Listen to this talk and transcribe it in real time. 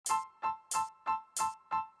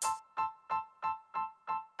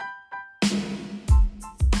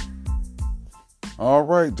All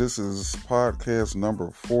right, this is podcast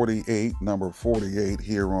number 48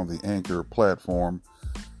 here on the Anchor platform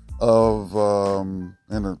of,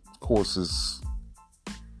 and of course,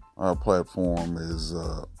 our platform is,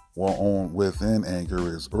 within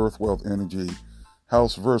Anchor is Earth Wealth Energy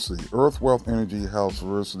Houseversity. Earth Wealth Energy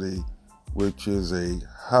Houseversity, which is a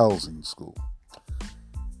housing school.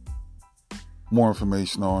 More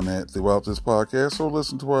information on that throughout this podcast, or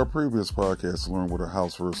listen to our previous podcast to learn what a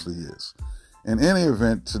houseversity is. In any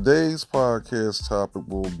event, today's podcast topic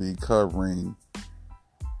will be covering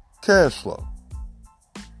cash flow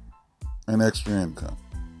and extra income.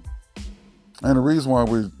 And the reason why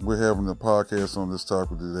we're having the podcast on this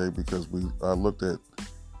topic today, because I looked at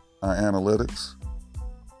our analytics,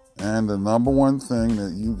 and the number one thing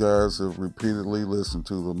that you guys have repeatedly listened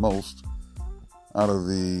to the most out of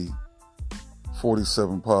the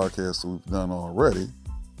 47 podcasts that we've done already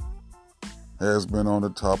has been on the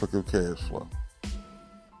topic of cash flow.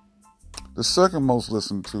 The second most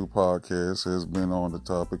listened to podcast has been on the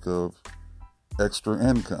topic of extra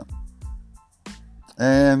income.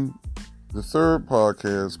 And the third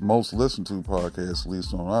podcast, most listened to podcast, at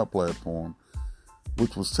least on our platform,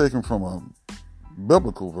 which was taken from a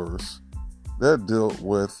biblical verse that dealt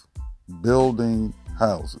with building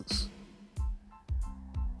houses.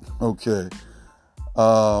 Okay.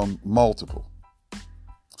 Multiple.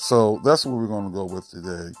 So that's what we're going to go with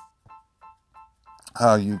today.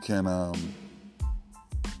 How you can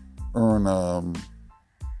earn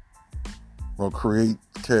or create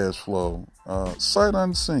cash flow sight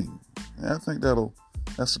unseen. And I think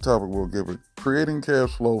that's the topic we'll give it. Creating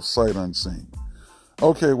cash flow sight unseen.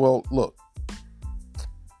 Okay, well, look.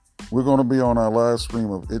 We're going to be on our live stream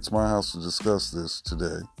of It's My House to discuss this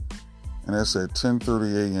today. And that's at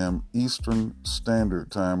 10:30 a.m. Eastern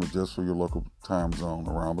Standard Time, just for your local time zone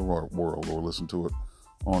around the world, or listen to it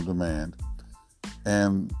on demand.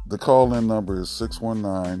 And the call-in number is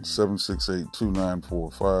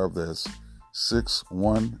 619-768-2945. That's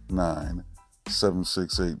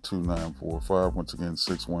 619-768-2945. Once again,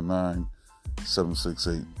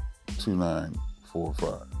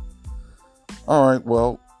 619-768-2945. All right,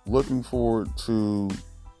 well, looking forward to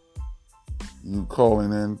you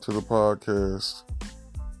calling in to the podcast,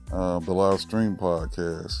 the live stream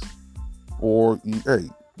podcast, or hey,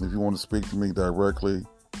 if you want to speak to me directly,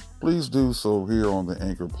 please do so here on the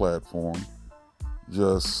Anchor platform.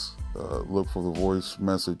 Just look for the voice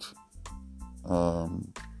message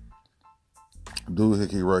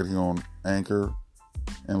doohickey right here on Anchor,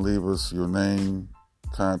 and leave us your name,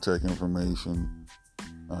 contact information,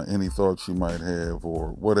 any thoughts you might have, or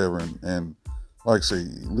whatever, and like I say,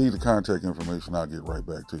 leave the contact information. I'll get right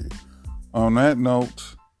back to you. On that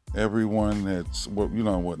note, everyone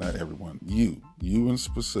not everyone, you in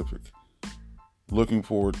specific, looking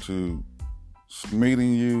forward to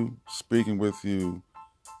meeting you, speaking with you,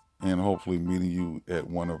 and hopefully meeting you at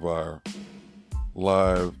one of our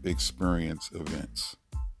live experience events.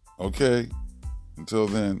 Okay? Until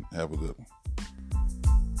then, have a good one.